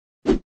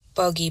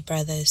Bogey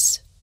Brothas.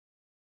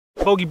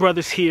 Bogey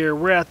Brothas here.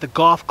 We're at the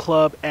golf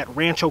club at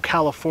Rancho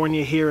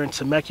California here in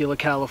Temecula,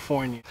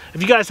 California.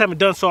 If you guys haven't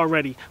done so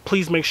already,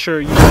 please make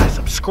sure you guys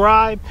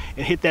subscribe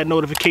and hit that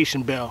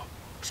notification bell.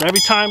 So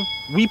every time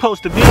we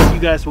post a video, you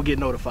guys will get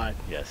notified.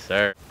 Yes,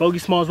 sir. Bogey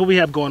Smalls, what we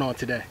have going on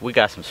today? We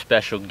got some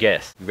special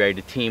guests. You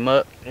ready to team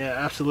up? Yeah,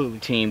 absolutely.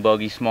 Team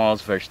Bogey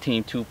Smalls versus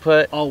Team Two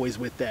Putt. Always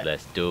with that.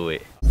 Let's do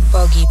it.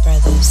 Bogey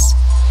Brothas.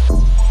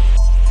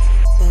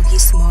 Bogey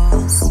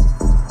Smalls.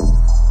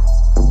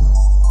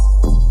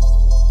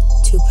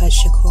 Two Putt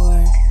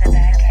Shakur.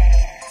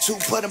 Two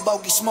Putt and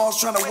Bogey Smalls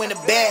trying to win a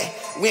bag.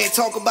 We ain't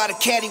talk about a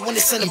caddy when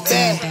it's in the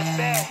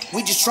bag.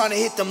 We just trying to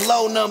hit them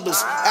low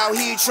numbers. Out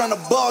here trying to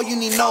ball, you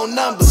need no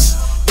numbers.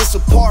 This a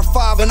par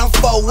 5 and I'm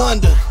 4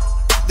 under.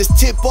 This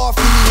tip off,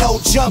 you need no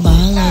jumper.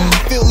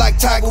 Feel like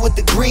Tiger with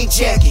the green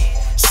jacket.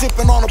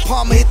 Sipping on a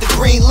Palmer, hit the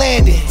green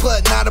landing.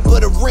 Putt not to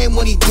put a rim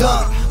when he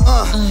done.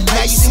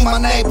 Now you see my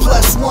name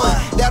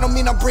 +1. That don't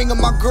mean I'm bringing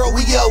my girl,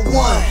 we up 1.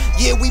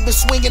 Yeah, we been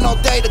swinging all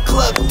day, the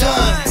club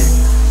done.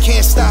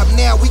 Can't stop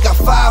now, we got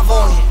 5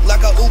 on it.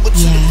 Like a Uber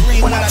to the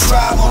green when I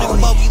drive on it.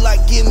 Bogey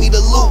like give me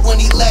the loot when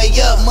he lay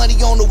up. Money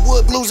on the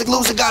wood,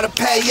 loser gotta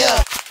pay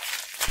up.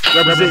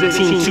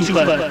 Representing Team Two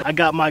Putt, I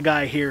got my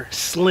guy here,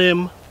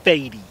 Slim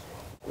Fadie.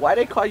 Why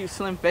they call you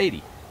Slim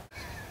Fadie?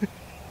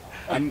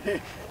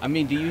 I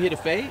mean, do you hit a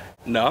fade?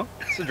 No,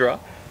 it's a draw.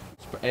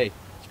 Hey,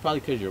 it's probably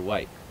because you're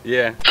white.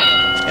 Yeah.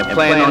 And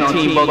playing on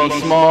Team Bogey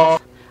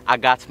Smalls, I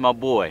got my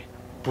boy,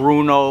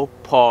 Bruno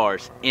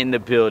Pars, in the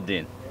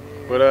building.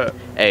 What up?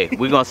 Hey,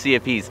 we're gonna see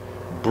if he's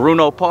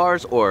Bruno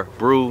Pars or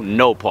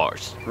Bruno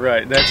Pars.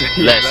 Right, that's it.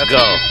 Let's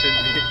go.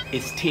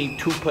 It's Team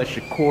Two Putt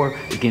Shakur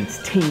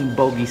against Team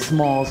Bogey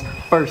Smalls.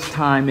 First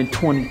time in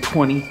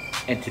 2020,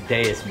 and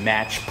today is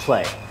match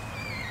play.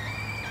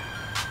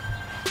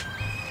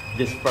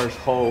 This first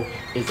hole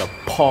is a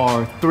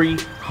par 3,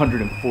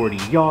 140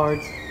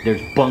 yards.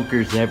 There's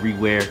bunkers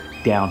everywhere,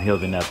 downhill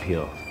and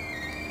uphill.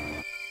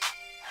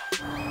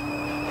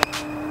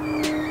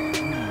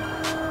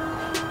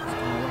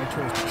 Right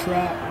towards the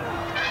trap.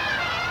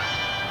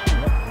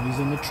 Yep, he's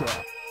in the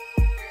trap.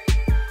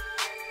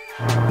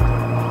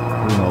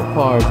 Bruno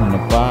Pars in the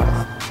box.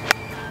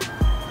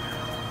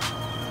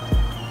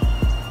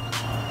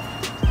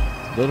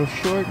 Little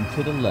short and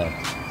to the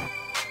left.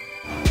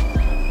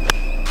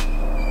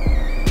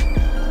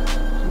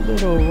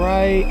 Little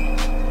right.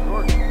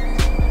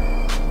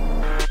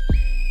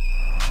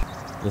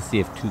 Let's see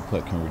if Two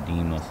Putt can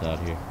redeem us out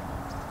here.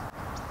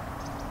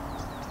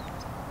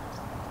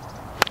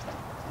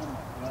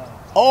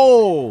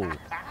 Oh!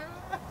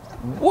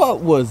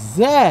 What was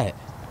that?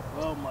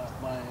 Well, my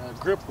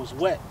grip was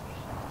wet.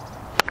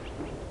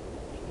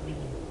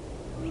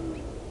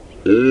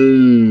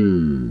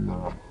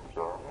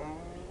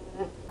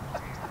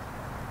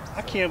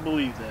 I can't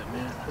believe that,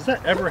 man. Has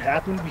that ever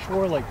happened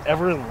before, like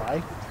ever in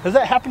life? Has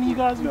that happened to you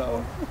guys before?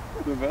 No.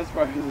 The best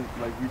part is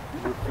like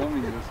we're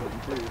filming this on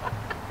too.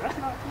 That's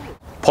not cool.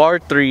 Par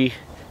 3.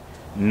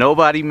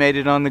 Nobody made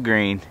it on the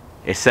green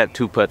except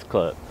Two Putt's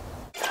club. Oh,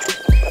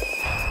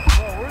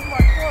 where's my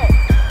club?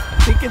 I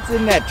think it's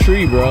in that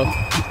tree, bro.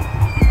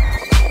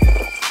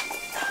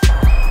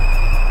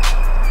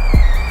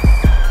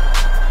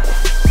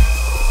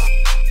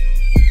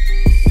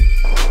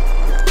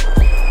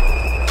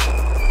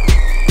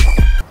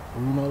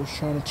 Bruno's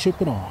trying to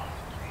chip it on.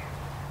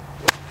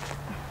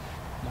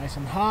 Nice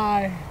and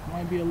high.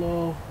 Might be a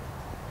little.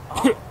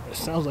 It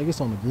sounds like it's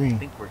on the green. I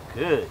think we're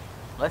good.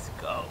 Let's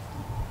go.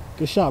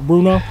 Good shot,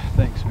 Bruno.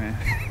 Thanks, man.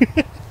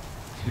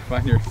 You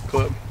find your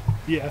club?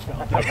 Yeah, I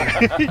found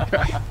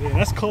that. Yeah,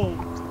 that's cold.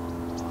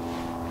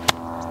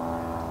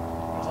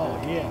 Oh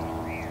yeah,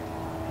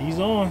 he's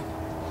on.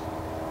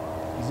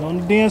 He's on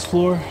the dance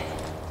floor.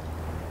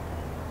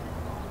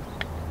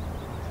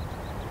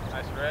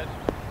 Nice red.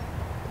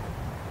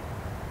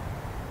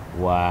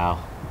 Wow.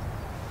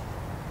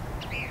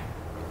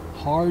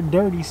 Hard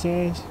dirt, he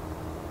says.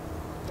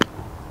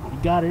 He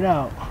got it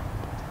out.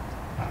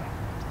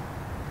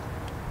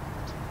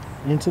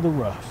 Into the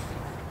rough.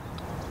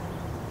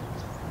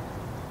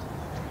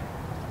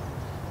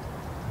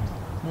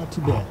 Not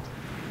too bad.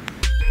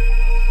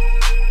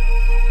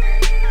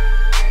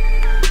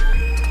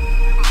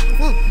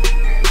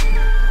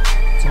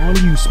 It's on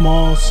you,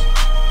 Smalls.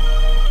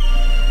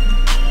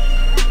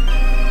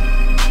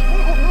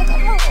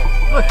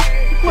 Look.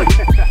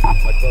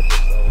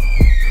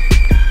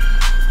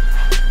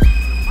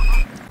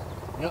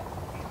 Yep,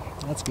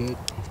 that's good.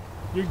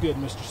 You're good,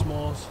 Mr.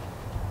 Smalls.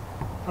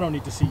 I don't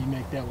need to see you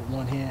make that with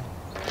one hand.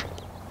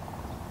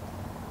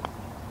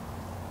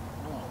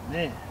 Oh,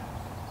 man.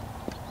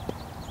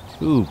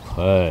 Two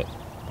putt.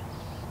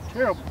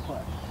 Terrible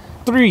putt.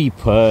 3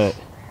 putt.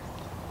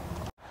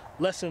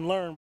 Lesson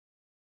learned.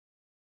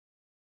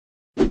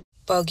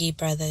 Bogey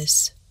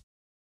Brothas.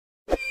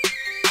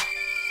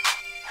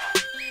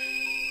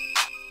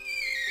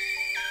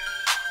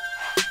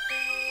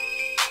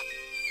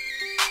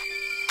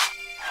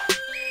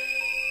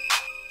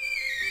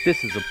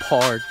 This is a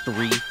par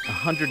 3,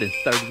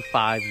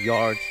 135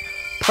 yards,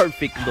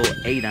 perfect little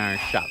 8-iron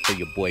shot for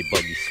your boy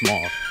Bogey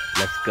Smalls.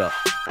 Let's go.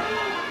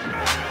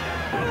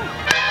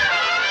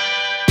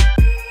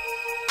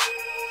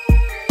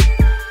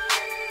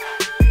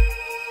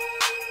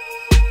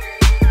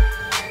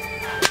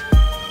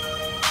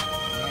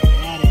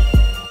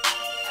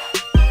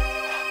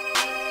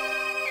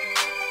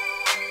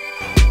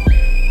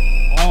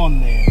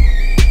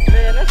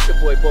 Man, that's your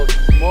boy Bogey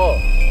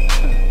Smalls.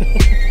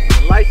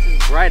 The lights is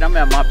bright. I'm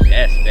at my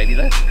best, baby.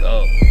 Let's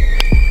go.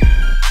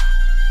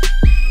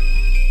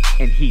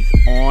 And he's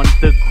on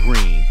the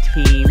green.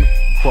 Team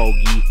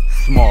Bogey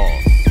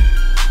Smalls.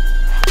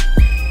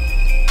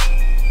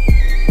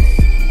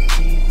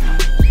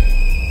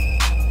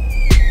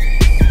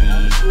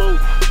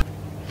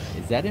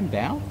 Is that in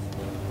bounds?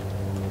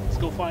 Let's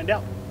go find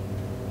out.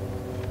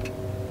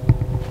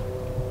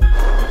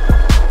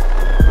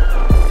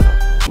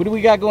 What do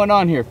we got going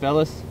on here,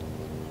 fellas?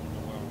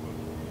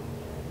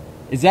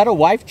 Is that a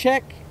wife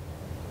check?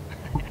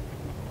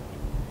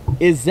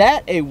 Is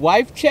that a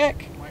wife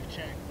check? Wife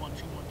check. 1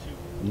 2 1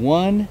 2.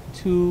 1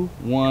 2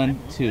 1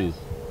 2.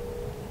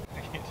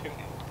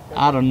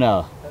 I don't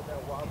know.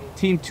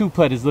 Team Two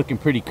Putt is looking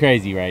pretty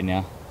crazy right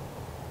now.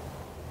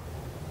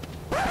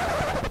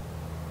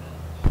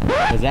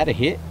 Was that a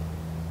hit?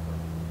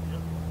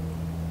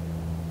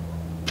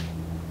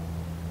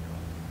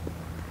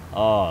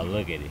 Oh,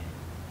 look at it.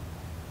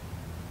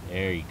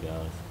 There he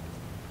goes.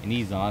 And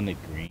he's on the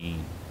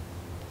green.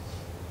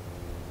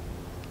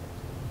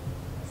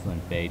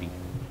 Slim Fadie.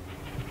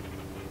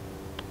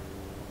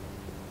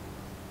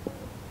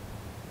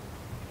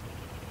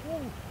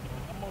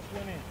 Almost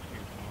went in.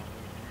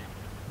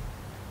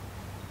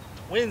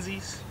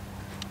 Twinsies.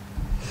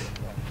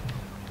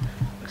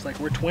 Looks like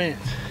we're twins.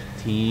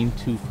 Team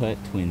Two Putt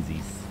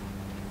Twinsies.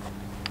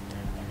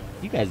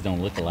 You guys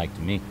don't look alike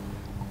to me.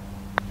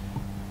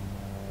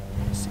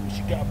 Let's see what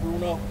you got,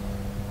 Bruno.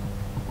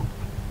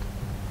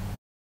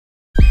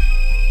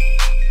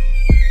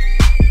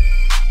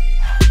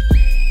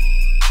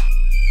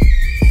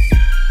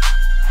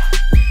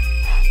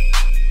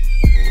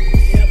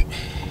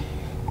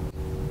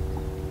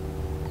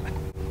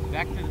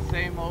 Back to the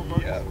same old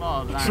Bogey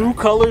Smalls. The true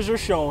colors are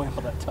showing.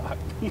 All that talk.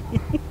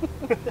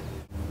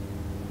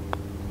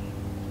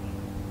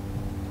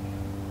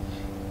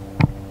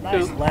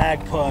 Nice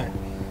lag putt.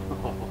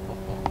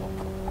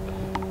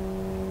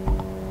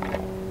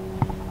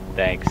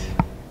 Thanks.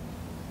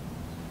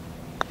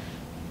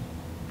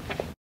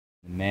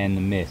 The man,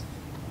 the myth,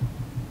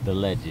 the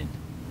legend.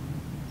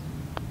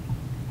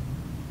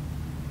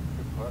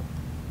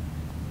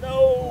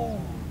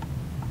 No.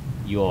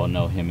 You all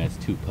know him as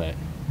Two Putt,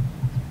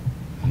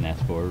 and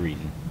that's for a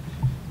reason.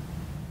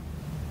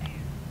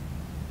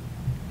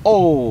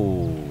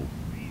 Oh!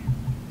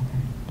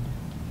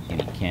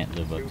 And he can't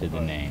live up to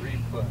the name. 3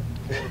 putt,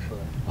 4 putt.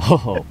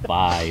 Oh,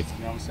 5. You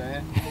know what I'm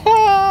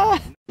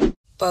saying?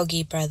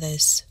 Bogey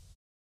Brothas.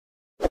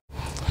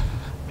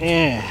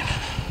 Man,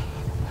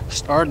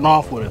 starting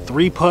off with a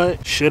 3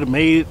 putt, should have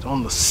made it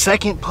on the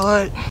 2nd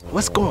putt.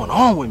 What's going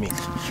on with me?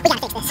 We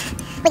gotta fix this.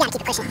 We gotta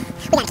keep pushing. We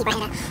gotta keep our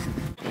head up.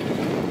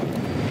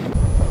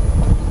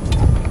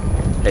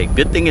 Hey,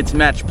 good thing it's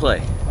match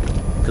play,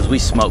 because we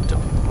smoked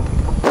them.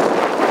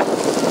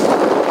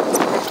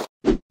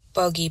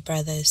 Bogey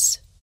Brothas.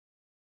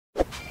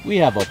 We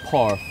have a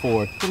par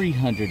 4,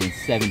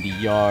 370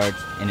 yards,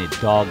 and it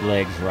dog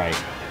legs right.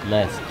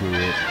 Let's do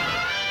it.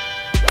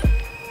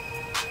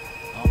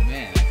 Oh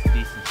man, that's a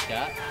decent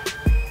shot.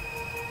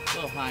 A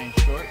little high and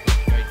short, but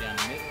straight down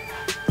the middle.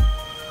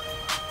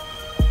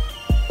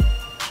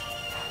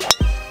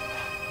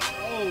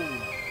 Oh,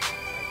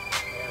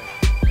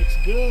 looks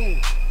good.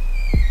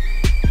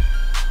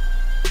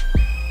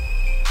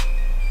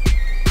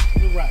 To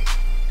the right.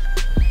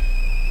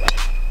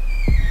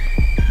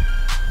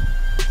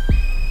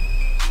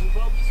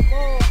 Bogey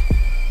Smalls.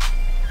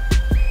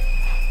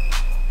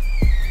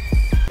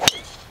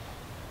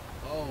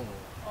 Oh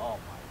my God.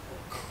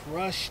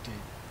 Crushed it.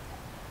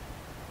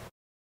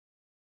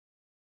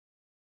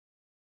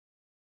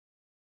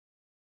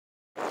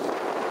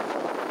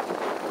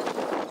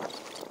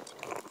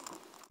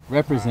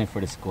 Represent for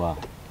the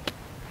squad.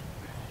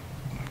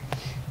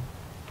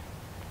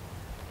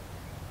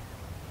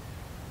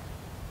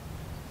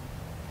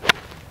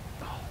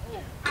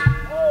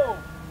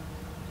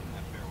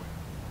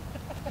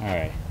 All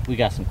right, we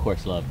got some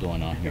course love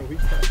going on here.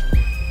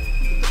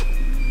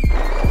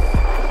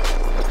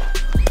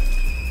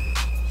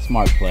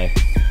 Smart play.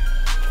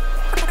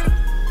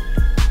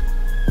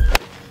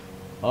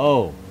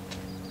 Oh,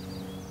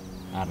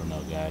 I don't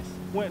know, guys.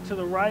 Went to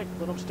the right,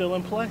 but I'm still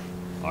in play.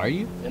 Are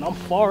you? And I'm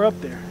far up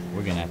there.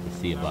 We're gonna have to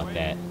see about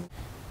that.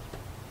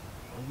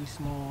 Bogey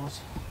Smalls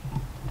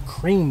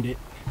creamed it.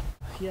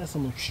 He has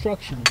some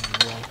obstruction in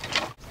his way.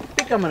 I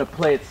think I'm gonna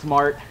play it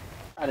smart.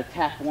 Try to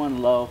tap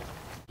one low,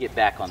 get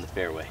back on the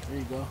fairway. There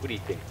you go. What do you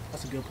think?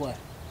 That's a good play.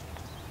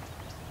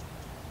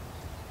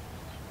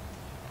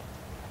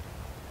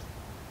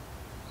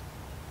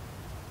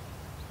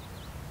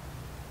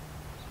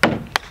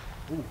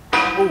 Ooh.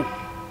 Ooh.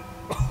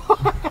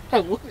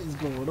 What is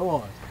going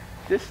on?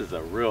 This is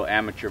a real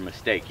amateur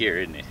mistake here,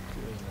 isn't it?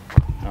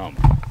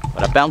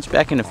 But I bounced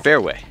back in the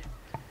fairway.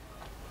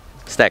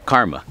 It's that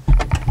karma.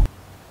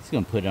 He's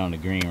gonna put it on the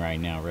green right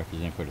now,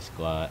 represent for the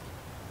squad.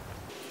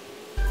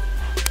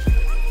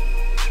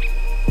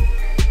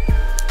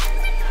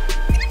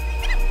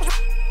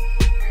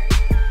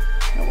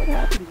 Now what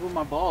happens when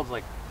my ball's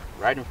like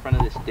right in front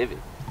of this divot?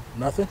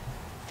 Nothing.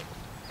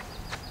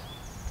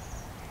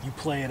 You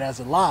play it as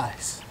it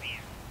lies.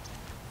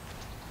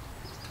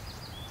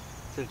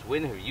 Since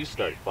when have you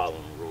started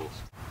following the rules?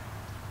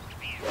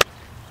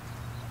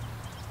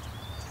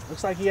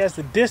 Looks like he has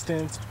the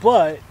distance,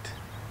 but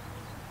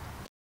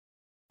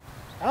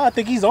I don't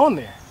think he's on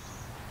there.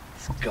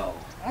 Let's go.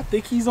 I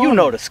think he's on You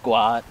know there. the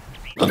squad.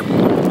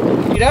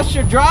 Hey, that's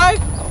your drive?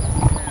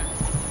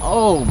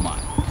 Oh my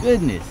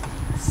goodness.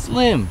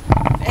 Slim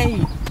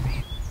Fadie.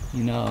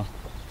 You know,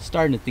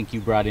 starting to think you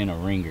brought in a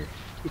ringer.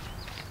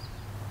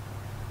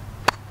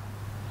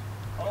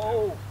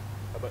 Oh.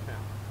 How about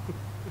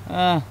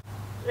now?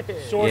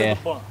 Short Yeah. of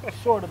the bump.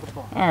 Short of the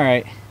bump. All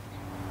right.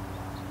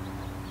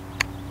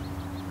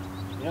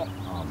 Yep.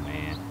 Oh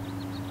man,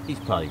 he's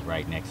probably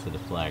right next to the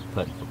flag,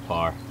 putting for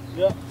par.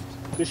 Yep.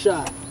 Good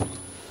shot.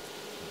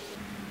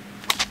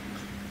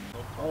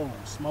 Oh,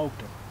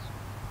 smoked him.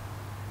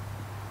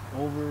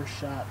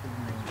 Overshot the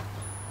green.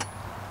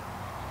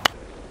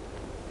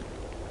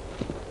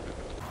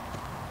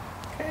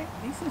 Okay,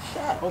 decent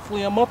shot.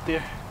 Hopefully I'm up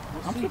there.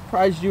 I'm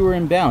surprised you were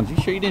in bounds. You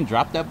sure you didn't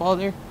drop that ball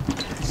there?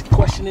 He's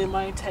questioning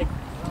my integrity.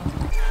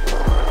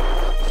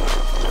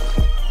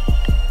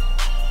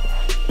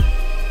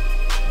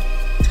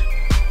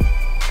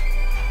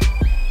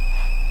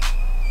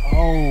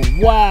 Oh,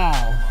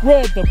 wow.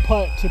 Read the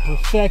putt to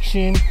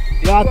perfection.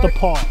 Got the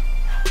par.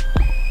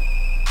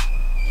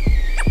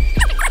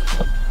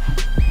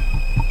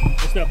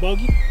 What's that,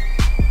 Bogey?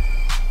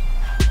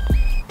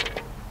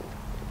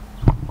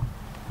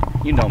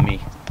 You know me.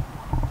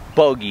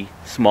 Bogey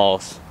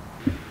Smalls.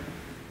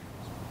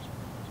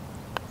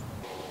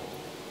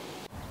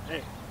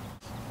 Hey,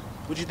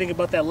 what'd you think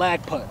about that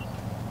lag putt?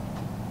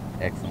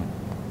 Excellent.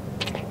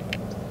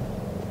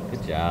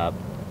 Good job.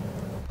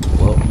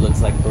 Well,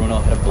 looks like Bruno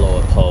had a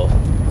blow-up hole.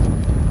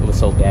 It was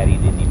so bad he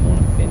didn't even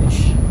want to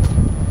finish.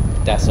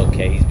 That's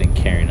okay, he's been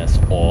carrying us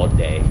all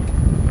day.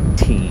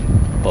 Team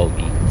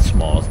Bogey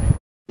Smalls.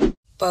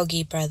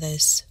 Bogey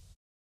Brothas.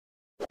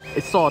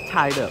 It's all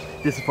tied up.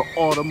 This is for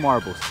all the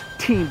marbles.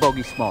 Team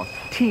Bogey Smalls,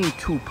 Team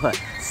Two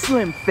Putt,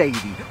 Slim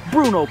Fadie,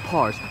 Bruno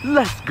Pars.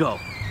 Let's go.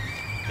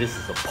 This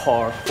is a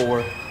par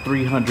 4,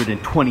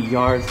 320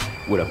 yards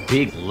with a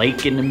big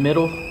lake in the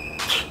middle.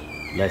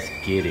 Let's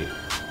get it.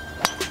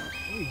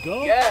 There you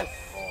go. Yes,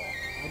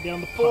 Right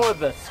down the for pipe.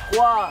 the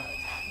squad.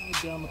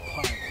 Right down the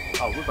pipe.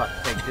 Oh, we're about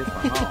to take this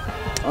one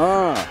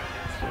home.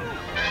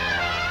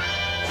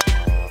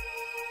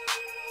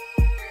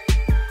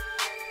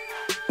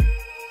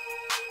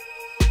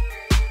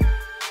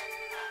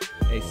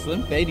 Hey,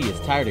 Slim Fadie is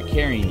tired of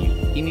carrying you.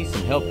 He needs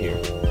some help here.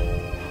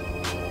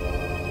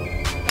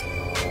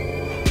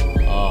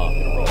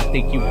 Oh, I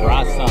think you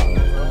brought something.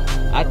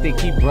 I think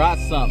he brought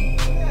something.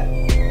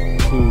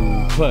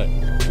 Two putt.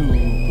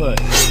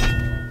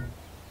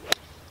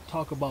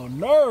 Talk about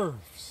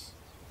nerves.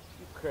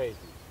 You crazy.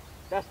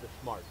 That's the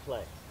smart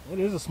play. It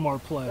is a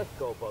smart play. Let's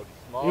go, Bogey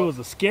Smalls. It was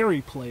a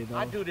scary play, though.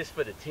 I do this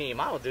for the team.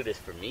 I don't do this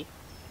for me.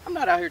 I'm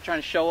not out here trying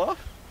to show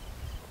off.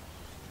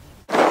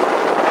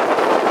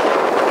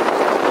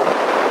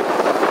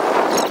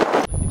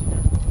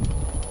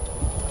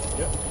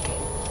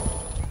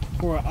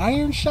 For an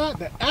iron shot,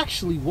 that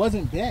actually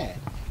wasn't bad.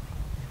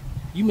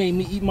 You made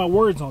me eat my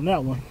words on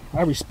that one.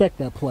 I respect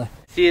that play.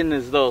 Seeing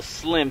as though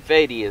Slim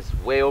Fadie is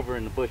way over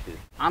in the bushes,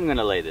 I'm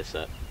gonna lay this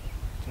up.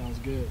 Sounds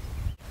good.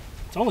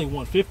 It's only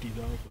 150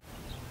 though.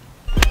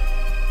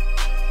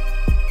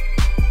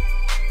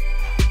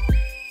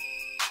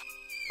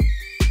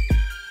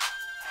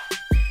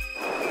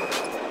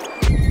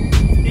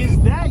 Is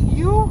that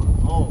you?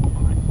 Oh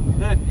my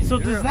goodness. So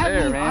does that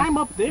there, mean man. I'm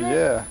up there?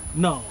 Yeah.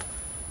 No.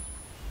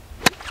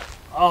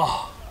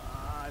 Oh,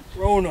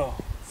 Bruno.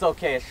 It's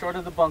okay, it's short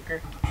of the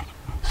bunker.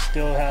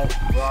 Still have.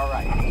 We're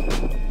alright.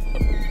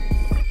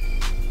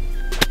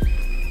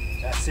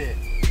 That's it.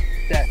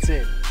 That's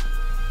it.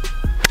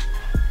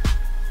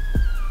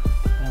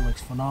 That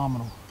looks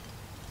phenomenal.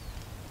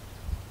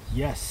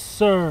 Yes,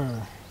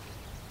 sir.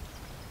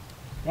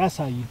 That's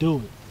how you do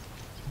it.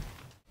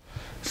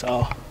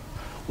 So,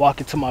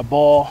 walking to my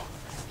ball.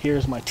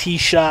 Here's my tee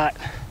shot.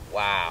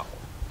 Wow.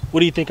 What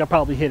do you think? I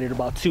probably hit it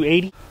about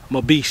 280. I'm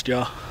a beast,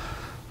 y'all.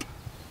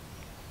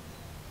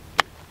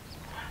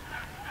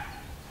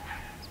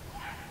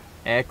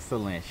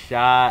 Excellent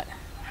shot.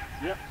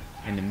 Yep.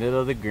 In the middle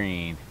of the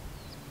green.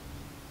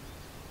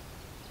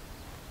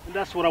 And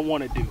that's what I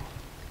want to do.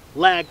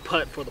 Lag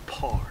putt for the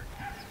par.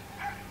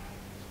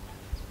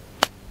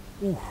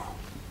 Ooh.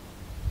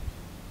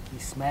 He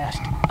smashed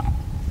it.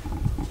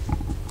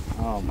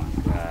 Oh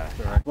my gosh.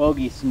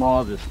 Bogey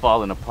Smalls is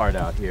falling apart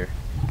out here.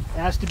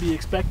 As to be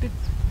expected.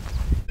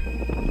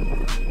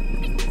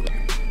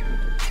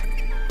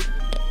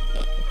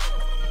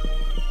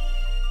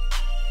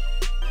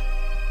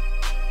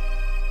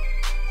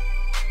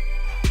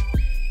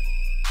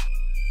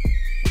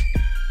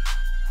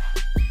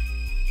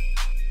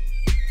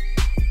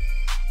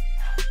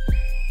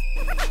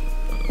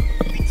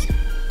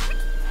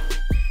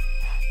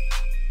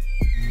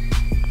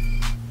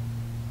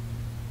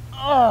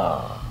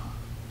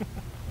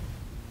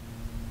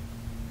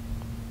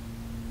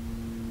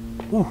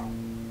 Ooh.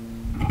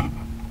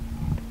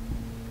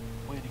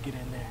 Way to get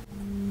in there.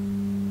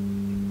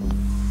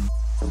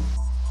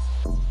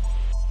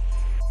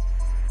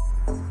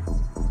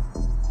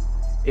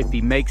 If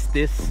he makes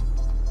this,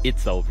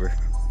 it's over.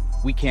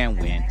 We can't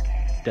win.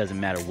 Doesn't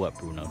matter what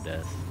Bruno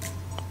does.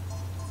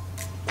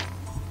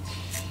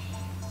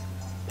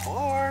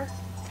 Par.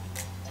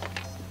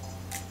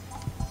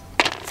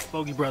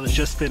 Bogey Brothas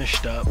just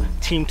finished up.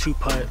 Team 2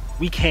 Putt.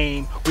 We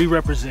came, we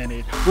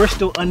represented. We're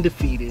still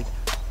undefeated.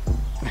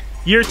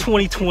 Year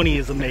 2020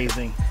 is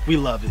amazing. We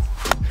love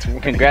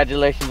it.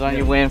 Congratulations on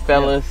your win,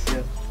 fellas.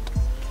 Yeah.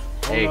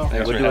 Hey,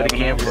 Bruno. we'll do it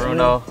again,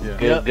 Bruno.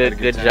 Yeah.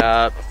 Good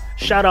job.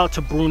 Shout out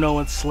to Bruno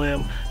and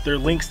Slim. Their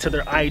links to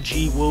their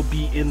IG will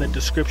be in the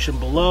description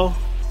below.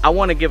 I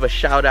want to give a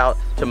shout out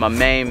to my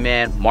main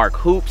man, Mark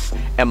Hoops,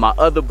 and my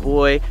other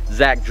boy,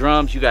 Zach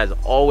Drums. You guys are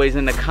always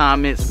in the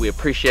comments. We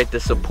appreciate the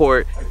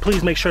support.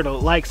 Please make sure to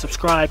like,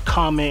 subscribe,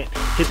 comment,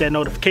 hit that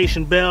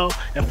notification bell,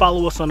 and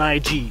follow us on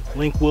IG.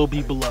 Link will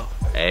be below.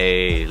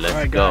 Hey, let's All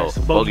right, go. guys.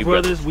 Bogey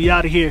Brothas, we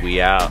out of here. We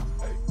out.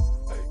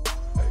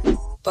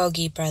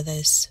 Bogey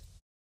Brothas.